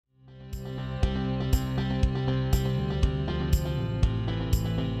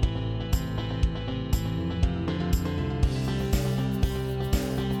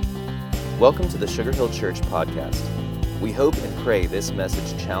Welcome to the Sugar Hill Church podcast. We hope and pray this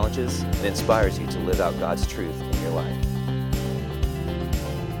message challenges and inspires you to live out God's truth in your life.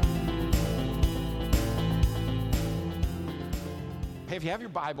 Hey, if you have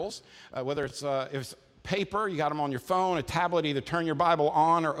your Bibles, whether it's paper, you got them on your phone, a tablet, either turn your Bible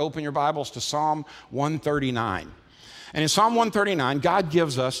on or open your Bibles to Psalm 139. And in Psalm 139, God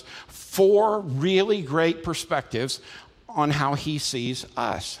gives us four really great perspectives on how he sees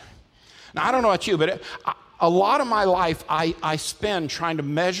us. Now, I don't know about you, but a lot of my life I spend trying to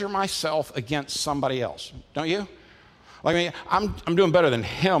measure myself against somebody else. Don't you? Like, I'm doing better than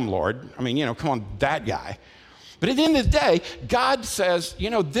him, Lord. I mean, come on, that guy. But at the end of the day, God says,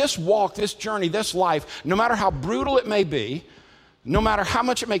 this walk, this journey, this life, no matter how brutal it may be, no matter how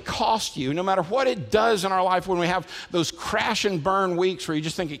much it may cost you, no matter what it does in our life when we have those crash and burn weeks where you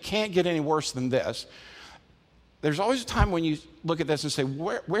just think it can't get any worse than this, there's always a time when you look at this and say,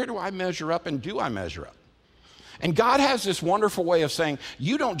 where do I measure up and do I measure up? And God has this wonderful way of saying,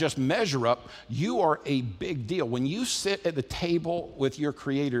 you don't just measure up, you are a big deal. When you sit at the table with your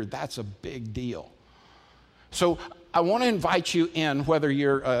Creator, that's a big deal. So I want to invite you in, whether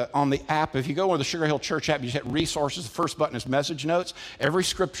you're on the app. If you go on the Sugar Hill Church app, you just hit resources. The first button is message notes. Every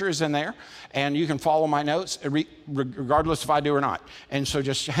scripture is in there, and you can follow my notes regardless if I do or not. And so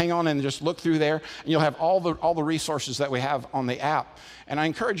just hang on and just look through there, and you'll have all the resources that we have on the app. And I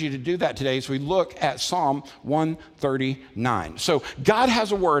encourage you to do that today as we look at Psalm 139. So God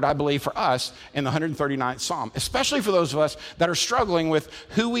has a word, I believe, for us in the 139th Psalm, especially for those of us that are struggling with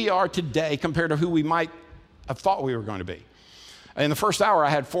who we are today compared to who we might have thought we were going to be. In the first hour, I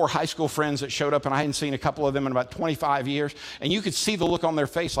had 4 high school friends that showed up, and I hadn't seen a couple of them in about 25 years. And you could see the look on their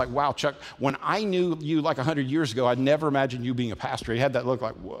face like, wow, Chuck, when I knew you like 100 years ago, I'd never imagined you being a pastor. You had that look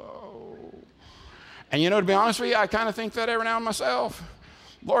like, whoa. And to be honest with you, I kind of think that every now and myself.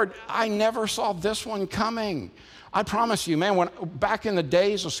 Lord, I never saw this one coming. I promise you, man, back in the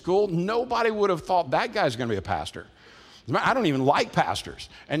days of school, nobody would have thought that guy's going to be a pastor. I don't even like pastors.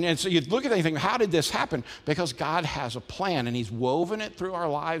 And so you look at that and think, how did this happen? Because God has a plan, and he's woven it through our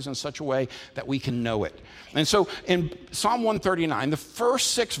lives in such a way that we can know it. And so in Psalm 139, the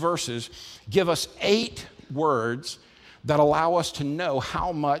first 6 verses give us 8 words that allow us to know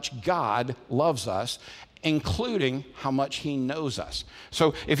how much God loves us, including how much he knows us.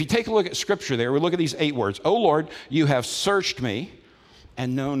 So if you take a look at scripture there, we look at these 8 words. Oh Lord, you have searched me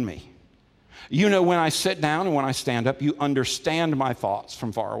and known me. You know when I sit down and when I stand up. You understand my thoughts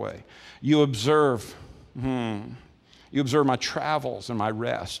from far away. You observe my travels and my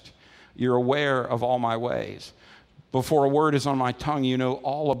rest. You're aware of all my ways. Before a word is on my tongue, you know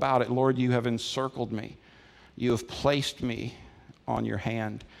all about it. Lord, you have encircled me. You have placed me on your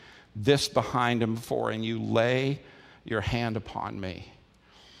hand, this behind and before, and you lay your hand upon me.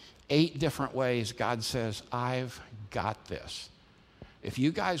 8 different ways God says, I've got this. If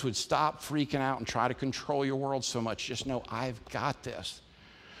you guys would stop freaking out and try to control your world so much, just know I've got this.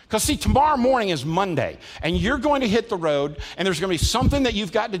 Because see, tomorrow morning is Monday, and you're going to hit the road, and there's going to be something that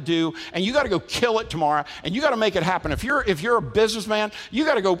you've got to do, and you got to go kill it tomorrow, and you got to make it happen. If you're a businessman, you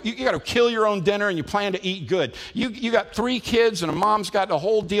got to kill your own dinner, and you plan to eat good. You got 3 kids, and a mom's got the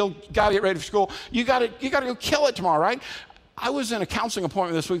whole deal, got to get ready for school. You got to go kill it tomorrow, right? I was in a counseling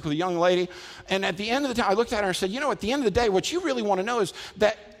appointment this week with a young lady, and at the end of the time, I looked at her and said, at the end of the day, what you really want to know is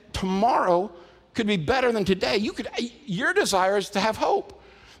that tomorrow could be better than today. Your desire is to have hope.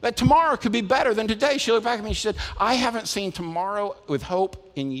 That tomorrow could be better than today. She looked back at me and she said, I haven't seen tomorrow with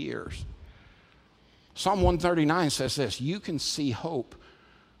hope in years. Psalm 139 says this, you can see hope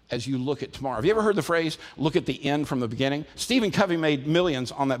as you look at tomorrow. Have you ever heard the phrase, look at the end from the beginning? Stephen Covey made millions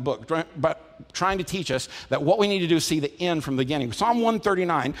on that book, but trying to teach us that what we need to do is see the end from the beginning. Psalm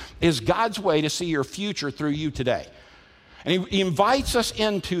 139 is God's way to see your future through you today. And he invites us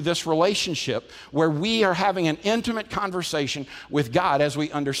into this relationship where we are having an intimate conversation with God as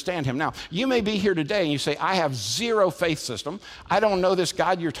we understand him. Now, you may be here today and you say, I have 0 faith system. I don't know this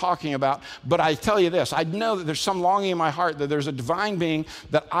God you're talking about, but I tell you this, I know that there's some longing in my heart that there's a divine being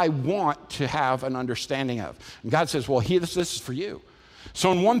that I want to have an understanding of. And God says, well, this is for you.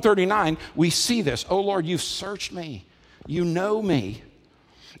 So in 139, we see this. Oh, Lord, you've searched me. You know me.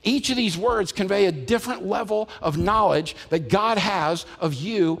 Each of these words convey a different level of knowledge that God has of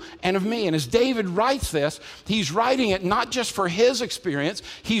you and of me. And as David writes this, he's writing it not just for his experience,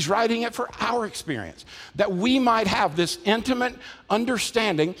 he's writing it for our experience. That we might have this intimate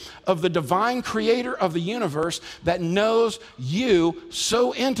understanding of the divine creator of the universe that knows you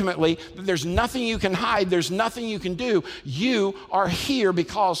so intimately that there's nothing you can hide, there's nothing you can do. You are here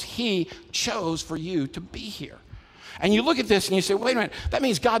because he chose for you to be here. And you look at this and you say, wait a minute, that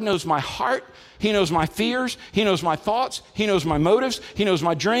means God knows my heart. He knows my fears. He knows my thoughts. He knows my motives. He knows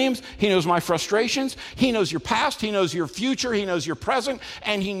my dreams. He knows my frustrations. He knows your past. He knows your future. He knows your present.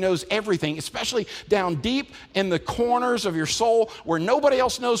 And he knows everything, especially down deep in the corners of your soul where nobody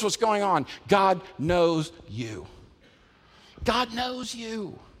else knows what's going on. God knows you. God knows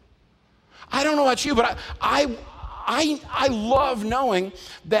you. I don't know about you, but I love knowing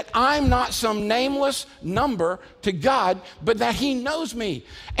that I'm not some nameless number to God, but that he knows me.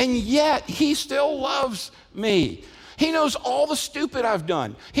 And yet he still loves me. He knows all the stupid I've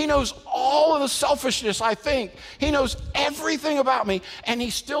done. He knows all of the selfishness I think. He knows everything about me. And he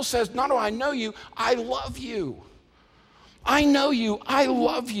still says, not only I know you, I love you. I know you, I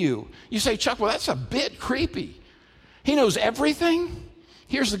love you. You say, Chuck, well, that's a bit creepy. He knows everything.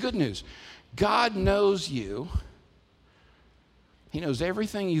 Here's the good news. God knows you. He knows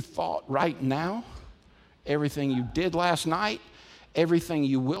everything you thought right now, everything you did last night, everything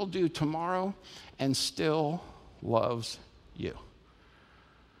you will do tomorrow, and still loves you.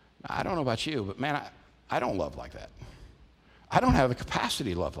 Now, I don't know about you, but man, I don't love like that. I don't have the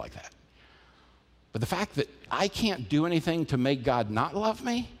capacity to love like that. But the fact that I can't do anything to make God not love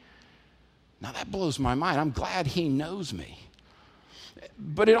me, now that blows my mind. I'm glad he knows me.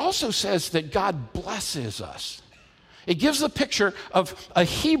 But it also says that God blesses us. It gives the picture of a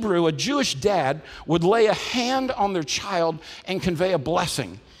Hebrew, a Jewish dad, would lay a hand on their child and convey a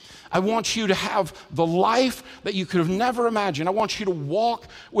blessing. I want you to have the life that you could have never imagined. I want you to walk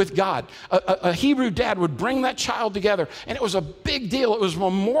with God. A Hebrew dad would bring that child together, and it was a big deal. It was a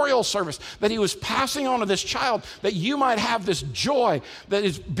memorial service that he was passing on to this child, that you might have this joy that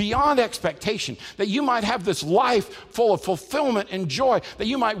is beyond expectation, that you might have this life full of fulfillment and joy, that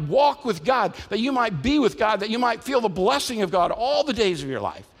you might walk with God, that you might be with God, that you might feel the blessing of God all the days of your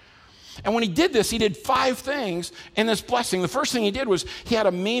life. And when he did this, he did 5 things in this blessing. The first thing he did was he had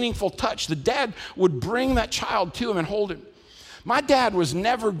a meaningful touch. The dad would bring that child to him and hold him. My dad was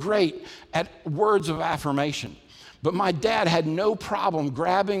never great at words of affirmation, but my dad had no problem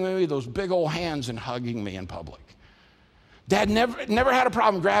grabbing me with those big old hands and hugging me in public. Dad never had a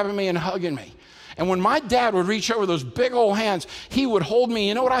problem grabbing me and hugging me. And when my dad would reach over those big old hands, he would hold me.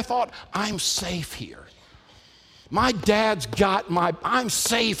 You know what I thought? I'm safe here. My dad's got I'm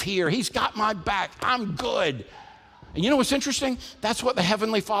safe here. He's got my back. I'm good. And you know what's interesting? That's what the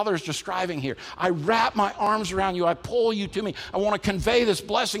Heavenly Father is describing here. I wrap my arms around you. I pull you to me. I want to convey this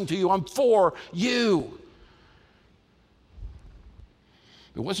blessing to you. I'm for you.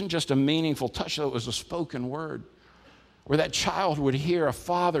 It wasn't just a meaningful touch, though. It was a spoken word, where that child would hear a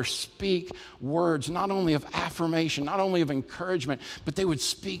father speak words, not only of affirmation, not only of encouragement, but they would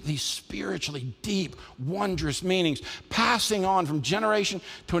speak these spiritually deep, wondrous meanings, passing on from generation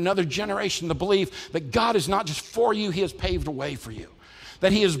to another generation the belief that God is not just for you, he has paved a way for you.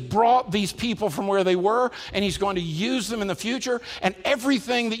 That he has brought these people from where they were, and he's going to use them in the future, and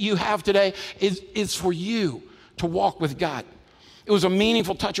everything that you have today is for you to walk with God. It was a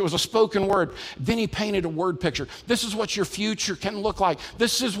meaningful touch. It was a spoken word. Then he painted a word picture. This is what your future can look like.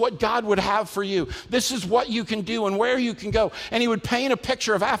 This is what God would have for you. This is what you can do and where you can go. And he would paint a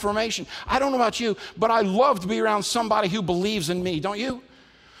picture of affirmation. I don't know about you, but I love to be around somebody who believes in me, don't you?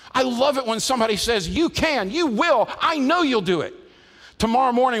 I love it when somebody says, you can, you will, I know you'll do it.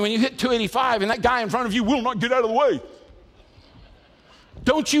 Tomorrow morning when you hit 285 and that guy in front of you will not get out of the way.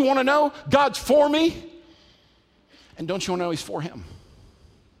 Don't you want to know God's for me? And don't you want to know he's for him?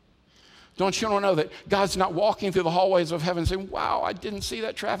 Don't you want to know that God's not walking through the hallways of heaven saying, wow, I didn't see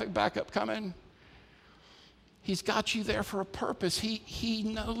that traffic backup coming. He's got you there for a purpose. He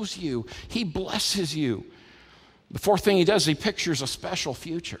knows you. He blesses you. The fourth thing he does, he pictures a special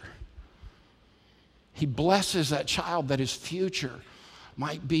future. He blesses that child that his future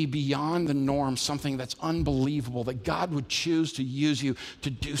might be beyond the norm, something that's unbelievable, that God would choose to use you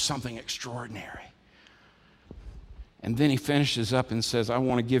to do something extraordinary. And then he finishes up and says, I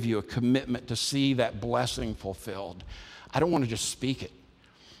want to give you a commitment to see that blessing fulfilled. I don't want to just speak it.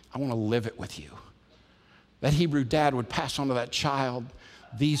 I want to live it with you. That Hebrew dad would pass on to that child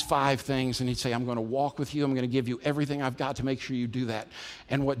these 5 things, and he'd say, I'm going to walk with you. I'm going to give you everything I've got to make sure you do that.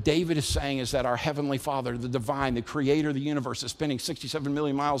 And what David is saying is that our Heavenly Father, the divine, the creator of the universe, is spinning 67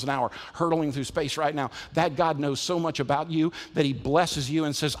 million miles an hour, hurtling through space right now. That God knows so much about you that he blesses you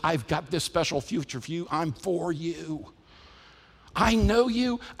and says, I've got this special future for you. I'm for you. I know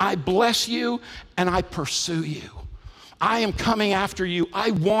you, I bless you, and I pursue you. I am coming after you.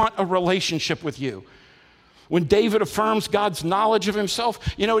 I want a relationship with you. When David affirms God's knowledge of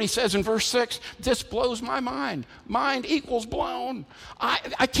himself, you know what he says in verse 6? This blows my mind. Mind equals blown.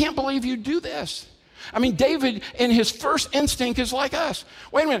 I can't believe you do this. I mean, David, in his first instinct, is like us.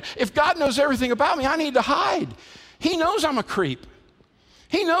 Wait a minute. If God knows everything about me, I need to hide. He knows I'm a creep.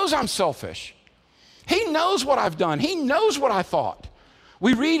 He knows I'm selfish. He knows what I've done. He knows what I thought.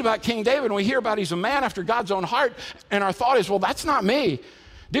 We read about King David and we hear about he's a man after God's own heart, and our thought is, well, that's not me.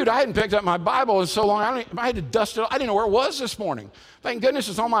 Dude, I hadn't picked up my Bible in so long, I had to dust it. I didn't know where it was this morning. Thank goodness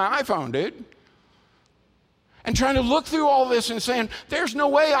it's on my iPhone, dude. And trying to look through all this and saying, there's no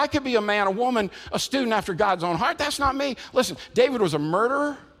way I could be a man, a woman, a student after God's own heart. That's not me. Listen, David was a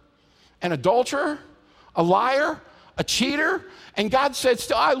murderer, an adulterer, a liar, a cheater. And God said,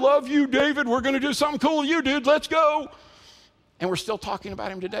 still, I love you, David. We're going to do something cool with you, dude. Let's go. And we're still talking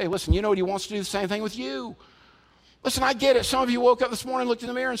about him today. Listen, you know what? He wants to do the same thing with you. Listen, I get it. Some of you woke up this morning, looked in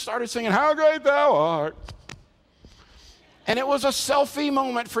the mirror, and started singing, How Great Thou Art. And it was a selfie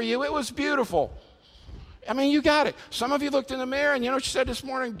moment for you. It was beautiful. I mean, you got it. Some of you looked in the mirror, and you know what you said this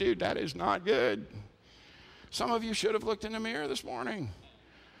morning? Dude, that is not good. Some of you should have looked in the mirror this morning.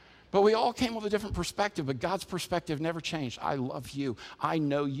 But we all came with a different perspective, but God's perspective never changed. I love you. I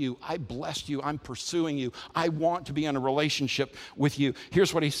know you. I blessed you. I'm pursuing you. I want to be in a relationship with you.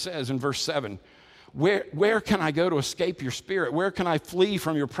 Here's what he says in verse 7. Where can I go to escape your spirit? Where can I flee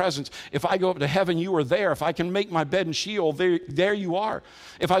from your presence? If I go up to heaven, you are there. If I can make my bed in Sheol, there you are.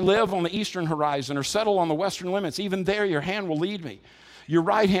 If I live on the eastern horizon or settle on the western limits, even there your hand will lead me. Your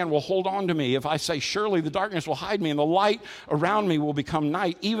right hand will hold on to me. If I say, surely the darkness will hide me and the light around me will become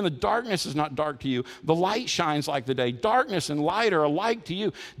night, even the darkness is not dark to you. The light shines like the day. Darkness and light are alike to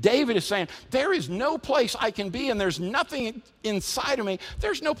you. David is saying, there is no place I can be and there's nothing inside of me.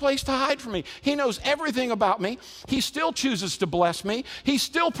 There's no place to hide from me. He knows everything about me. He still chooses to bless me. He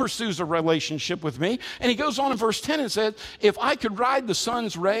still pursues a relationship with me. And he goes on in verse 10 and says, if I could ride the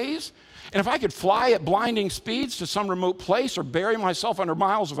sun's rays, and if I could fly at blinding speeds to some remote place or bury myself under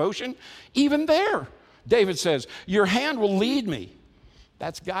miles of ocean, even there, David says, your hand will lead me.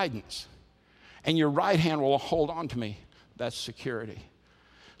 That's guidance. And your right hand will hold on to me. That's security.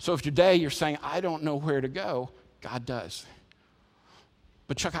 So if today you're saying, I don't know where to go, God does.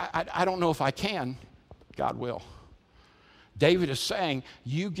 But Chuck, I don't know if I can. God will. David is saying,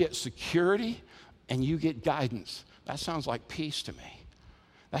 you get security and you get guidance. That sounds like peace to me.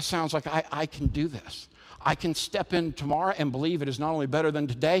 That sounds like I can do this. I can step in tomorrow and believe it is not only better than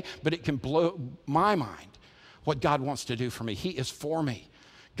today, but it can blow my mind what God wants to do for me. He is for me.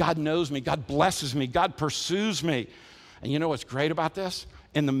 God knows me. God blesses me. God pursues me. And you know what's great about this?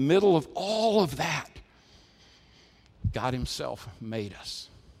 In the middle of all of that, God himself made us.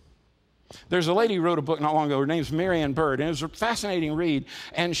 There's a lady who wrote a book not long ago. Her name's Marianne Bird, and it was a fascinating read.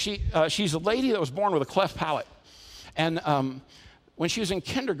 And she's a lady that was born with a cleft palate. And when she was in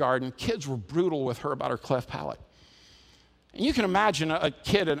kindergarten, kids were brutal with her about her cleft palate. And you can imagine a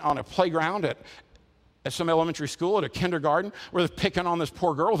kid on a playground at some elementary school, at a kindergarten, where they're picking on this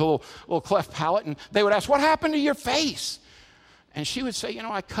poor girl with a little cleft palate, and they would ask, what happened to your face? And she would say,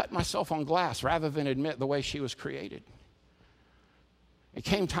 I cut myself on glass, rather than admit the way she was created. It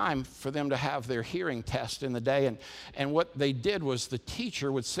came time for them to have their hearing test in the day, and what they did was the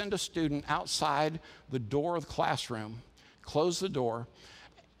teacher would send a student outside the door of the classroom, close the door,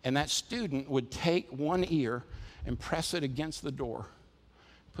 and that student would take one ear and press it against the door,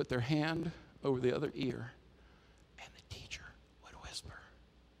 put their hand over the other ear, and the teacher would whisper.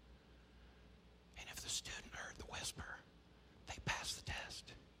 And if the student heard the whisper, they passed the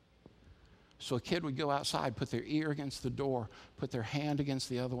test. So a kid would go outside, put their ear against the door, put their hand against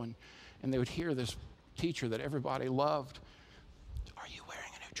the other one, and they would hear this teacher that everybody loved. Are you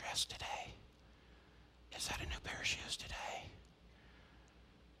wearing a new dress today? Is that a new pair of shoes today?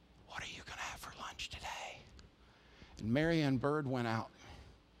 What are you going to have for lunch today? And Marianne Bird went out,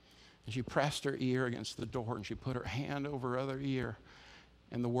 and she pressed her ear against the door, and she put her hand over her other ear,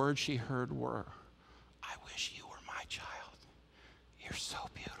 and the words she heard were, I wish you were my child. You're so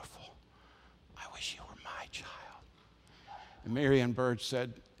beautiful. I wish you were my child. And Marianne Bird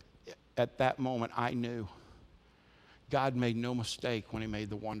said, at that moment, I knew God made no mistake when he made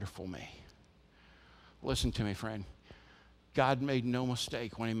the wonderful me. Listen to me, friend. God made no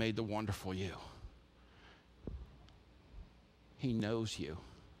mistake when he made the wonderful you. He knows you.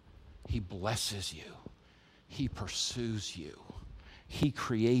 He blesses you. He pursues you. He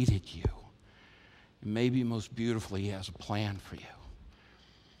created you. And maybe most beautifully, he has a plan for you.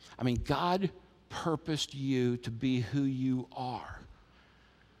 I mean, God purposed you to be who you are.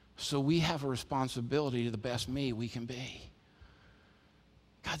 So we have a responsibility to the best me we can be.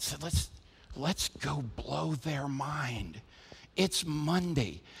 God said, let's go blow their mind It's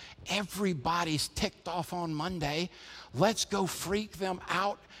Monday. Everybody's ticked off on Monday. Let's go freak them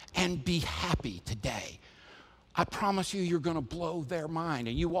out and be happy today. I promise you, you're going to blow their mind.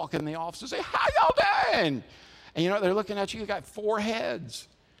 And you walk in the office and say, how y'all doing? And you know, they're looking at you, you got 4 heads.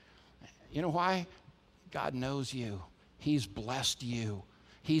 You know why? God knows you. He's blessed you.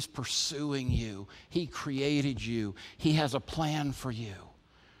 He's pursuing you. He created you. He has a plan for you.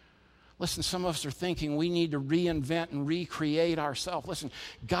 Listen, some of us are thinking we need to reinvent and recreate ourselves. Listen,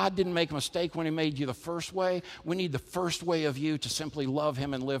 God didn't make a mistake when he made you the first way. We need the first way of you to simply love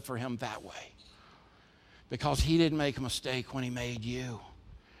him and live for him that way. Because he didn't make a mistake when he made you.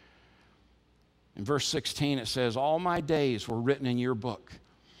 In verse 16 it says, all my days were written in your book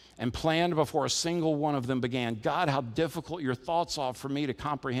and planned before a single one of them began. God, how difficult your thoughts are for me to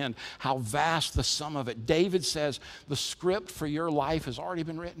comprehend, how vast the sum of it. David says the script for your life has already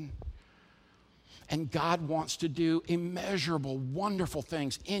been written. And God wants to do immeasurable, wonderful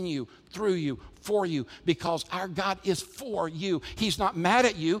things in you, through you, for you, because our God is for you. He's not mad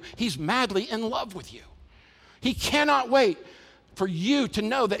at you. He's madly in love with you. He cannot wait for you to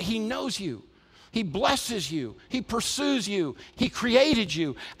know that he knows you. He blesses you. He pursues you. He created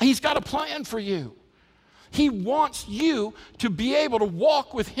you. He's got a plan for you. He wants you to be able to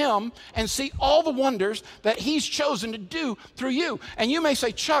walk with him and see all the wonders that he's chosen to do through you. And you may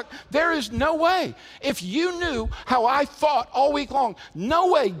say, Chuck, there is no way. If you knew how I thought all week long,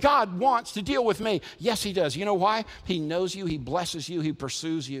 no way God wants to deal with me. Yes, he does. You know why? He knows you. He blesses you. He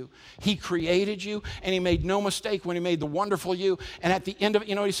pursues you. He created you, and he made no mistake when he made the wonderful you. And at the end of it,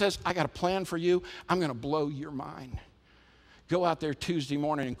 you know what he says? I got a plan for you. I'm going to blow your mind. Go out there Tuesday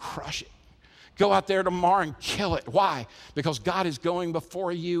morning and crush it. Go out there tomorrow and kill it. Why? Because God is going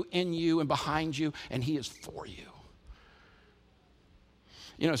before you, in you, and behind you, and he is for you.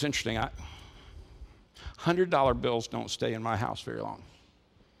 You know, it's interesting. $100 bills don't stay in my house very long.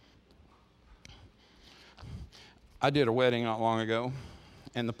 I did a wedding not long ago,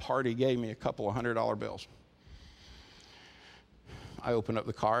 and the party gave me a couple of $100 bills. I opened up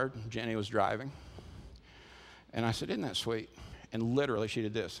the card. Jenny was driving. And I said, isn't that sweet? And literally, she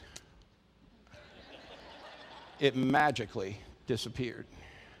did this. It magically disappeared.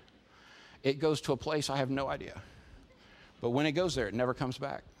 It goes to a place I have no idea. But when it goes there, it never comes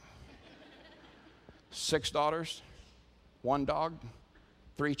back. 6 daughters, 1 dog,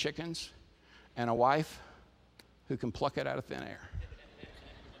 3 chickens, and a wife who can pluck it out of thin air.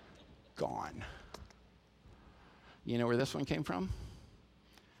 Gone. You know where this one came from?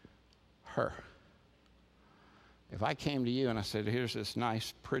 Her. If I came to you and I said, here's this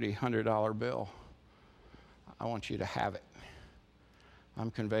nice, pretty $100 bill, I want you to have it.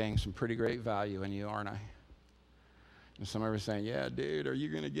 I'm conveying some pretty great value in you, aren't I? And some of you are saying, yeah, dude, are you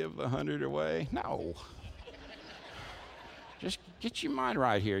going to give the 100 away? No. Just get your mind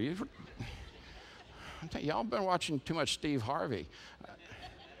right here. Y'all been watching too much Steve Harvey.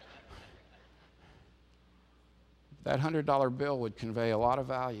 That $100 bill would convey a lot of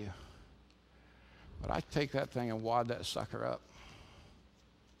value. But I take that thing and wad that sucker up,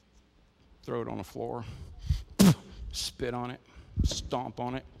 throw it on the floor, spit on it, stomp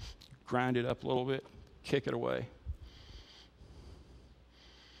on it, grind it up a little bit, kick it away.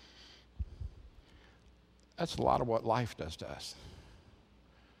 That's a lot of what life does to us.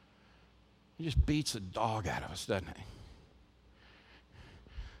 It just beats the dog out of us, doesn't it?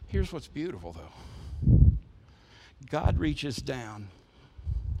 Here's what's beautiful, though. God reaches down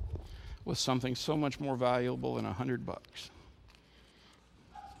with something so much more valuable than $100.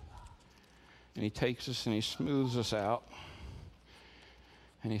 And he takes us and he smooths us out.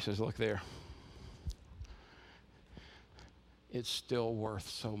 And he says, look there. It's still worth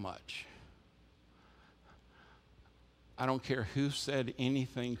so much. I don't care who said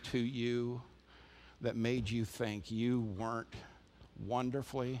anything to you that made you think you weren't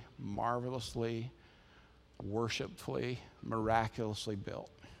wonderfully, marvelously, worshipfully, miraculously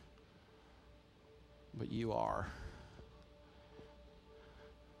built. But you are.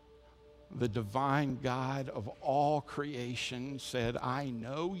 The divine God of all creation said, I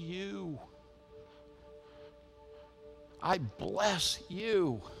know you. I bless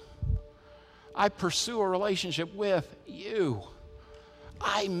you. I pursue a relationship with you.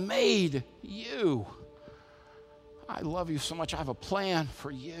 I made you. I love you so much. I have a plan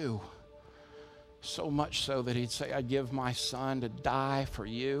for you. So much so that he'd say, I'd give my son to die for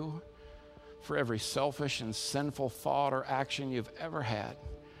you, for every selfish and sinful thought or action you've ever had.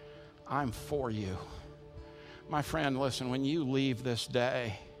 I'm for you. My friend, listen, when you leave this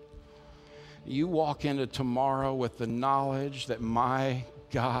day, you walk into tomorrow with the knowledge that my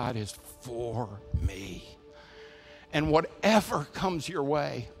God is for me. And whatever comes your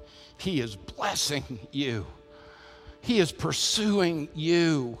way, He is blessing you. He is pursuing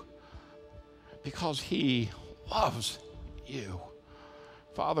you because He loves you.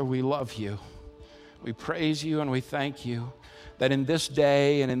 Father, we love you. We praise you and we thank you that in this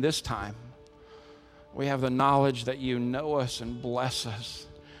day and in this time, we have the knowledge that you know us and bless us.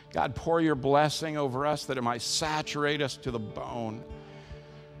 God, pour your blessing over us that it might saturate us to the bone.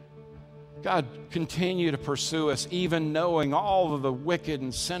 God, continue to pursue us, even knowing all of the wicked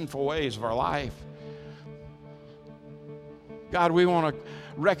and sinful ways of our life. God, we want to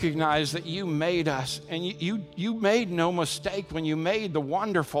recognize that you made us, and you made no mistake when you made the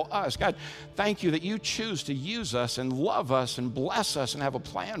wonderful us. God, thank you that you choose to use us and love us and bless us and have a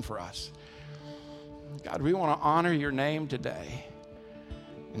plan for us. God, we want to honor your name today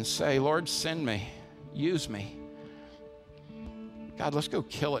and say, Lord, send me, use me. God, let's go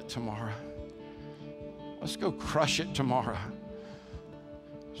kill it tomorrow. Let's go crush it tomorrow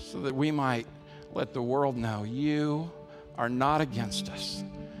so that we might let the world know you are not against us,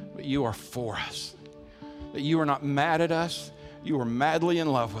 but you are for us. That you are not mad at us, you are madly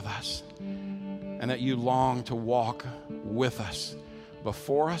in love with us, and that you long to walk with us,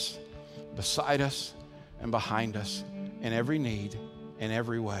 before us, beside us, and behind us in every need, in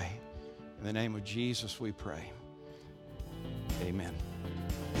every way. In the name of Jesus we pray. Amen.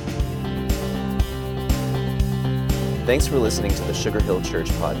 Thanks for listening to the Sugar Hill Church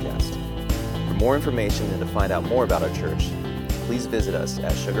podcast. For more information and to find out more about our church, please visit us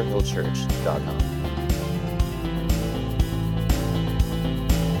at sugarhillchurch.com.